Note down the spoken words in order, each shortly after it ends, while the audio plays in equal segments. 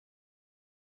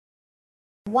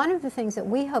One of the things that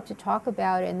we hope to talk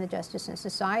about in the Justice and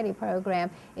Society program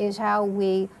is how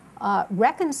we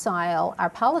reconcile our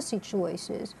policy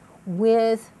choices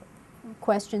with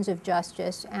questions of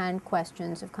justice and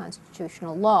questions of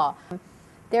constitutional law.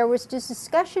 There was this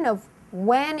discussion of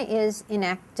when does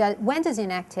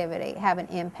inactivity have an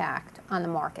impact on the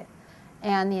market?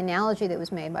 And the analogy that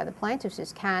was made by the plaintiffs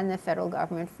is, can the federal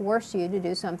government force you to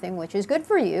do something which is good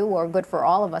for you or good for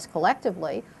all of us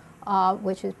collectively,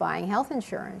 which is buying health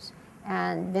insurance?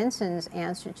 And Vinson's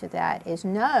answer to that is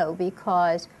no,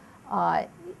 because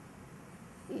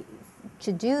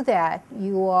to do that,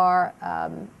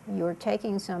 you're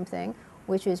taking something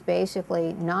which is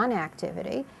basically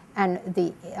non-activity, and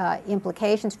the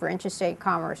implications for interstate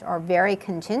commerce are very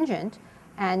contingent,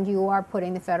 and you are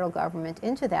putting the federal government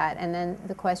into that. And then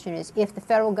the question is, if the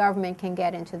federal government can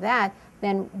get into that,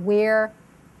 then where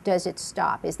does it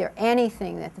stop? Is there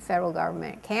anything that the federal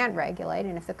government can't regulate?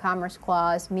 And if the Commerce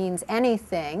Clause means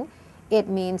anything, it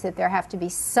means that there have to be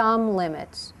some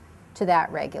limits to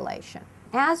that regulation.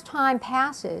 As time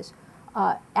passes,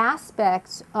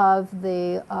 aspects of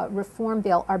the reform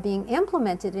bill are being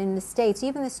implemented in the states.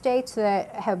 Even the states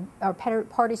that are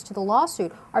parties to the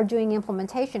lawsuit are doing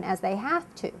implementation as they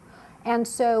have to. And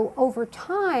so over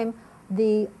time,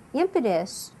 the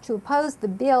impetus to oppose the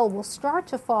bill will start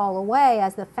to fall away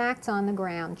as the facts on the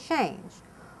ground change.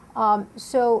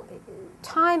 So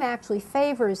time actually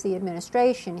favors the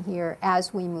administration here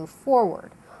as we move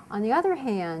forward. On the other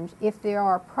hand, if there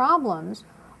are problems,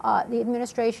 the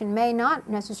administration may not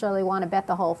necessarily want to bet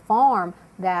the whole farm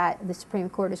that the Supreme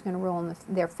Court is going to rule in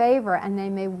their favor, and they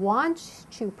may want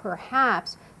to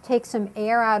perhaps take some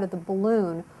air out of the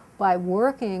balloon by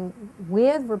working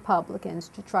with Republicans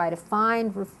to try to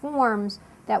find reforms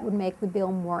that would make the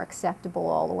bill more acceptable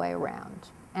all the way around.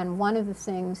 And one of the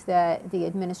things that the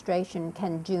administration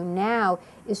can do now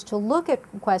is to look at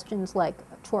questions like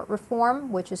tort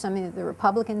reform, which is something that the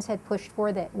Republicans had pushed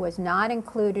for that was not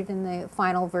included in the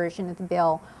final version of the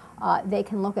bill. They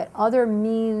can look at other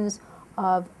means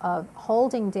of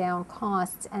holding down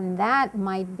costs, and that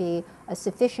might be a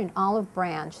sufficient olive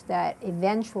branch that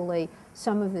eventually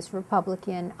some of this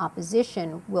Republican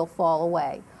opposition will fall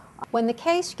away. When the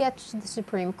case gets to the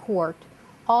Supreme Court,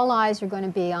 all eyes are going to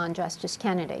be on Justice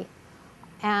Kennedy.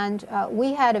 And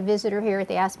we had a visitor here at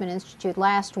the Aspen Institute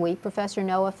last week, Professor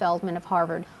Noah Feldman of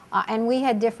Harvard, and we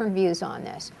had different views on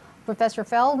this. Professor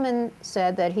Feldman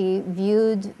said that he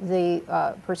viewed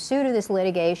the pursuit of this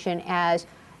litigation as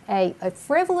a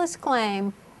frivolous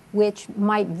claim which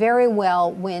might very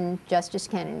well win Justice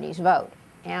Kennedy's vote.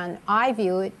 And I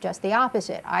view it just the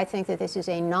opposite. I think that this is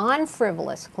a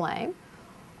non-frivolous claim,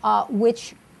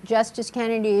 which Justice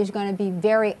Kennedy is going to be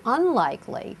very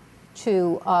unlikely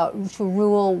to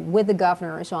rule with the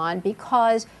governors on,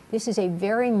 because this is a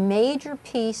very major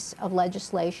piece of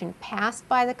legislation passed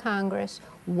by the Congress,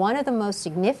 one of the most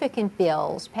significant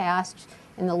bills passed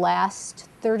in the last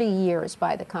 30 years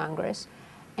by the Congress.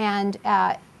 And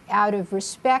out of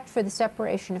respect for the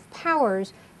separation of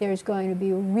powers, there's going to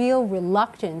be a real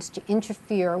reluctance to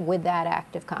interfere with that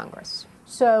act of Congress.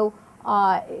 So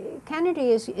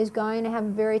Kennedy is going to have a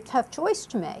very tough choice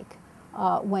to make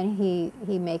when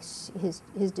he makes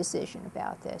his decision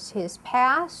about this. His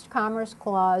past Commerce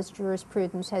Clause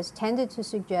jurisprudence has tended to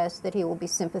suggest that he will be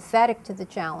sympathetic to the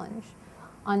challenge.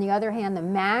 On the other hand, the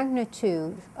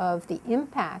magnitude of the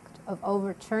impact of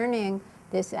overturning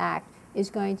this act is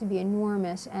going to be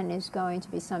enormous, and is going to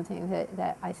be something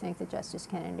that I think that Justice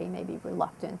Kennedy may be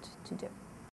reluctant to do.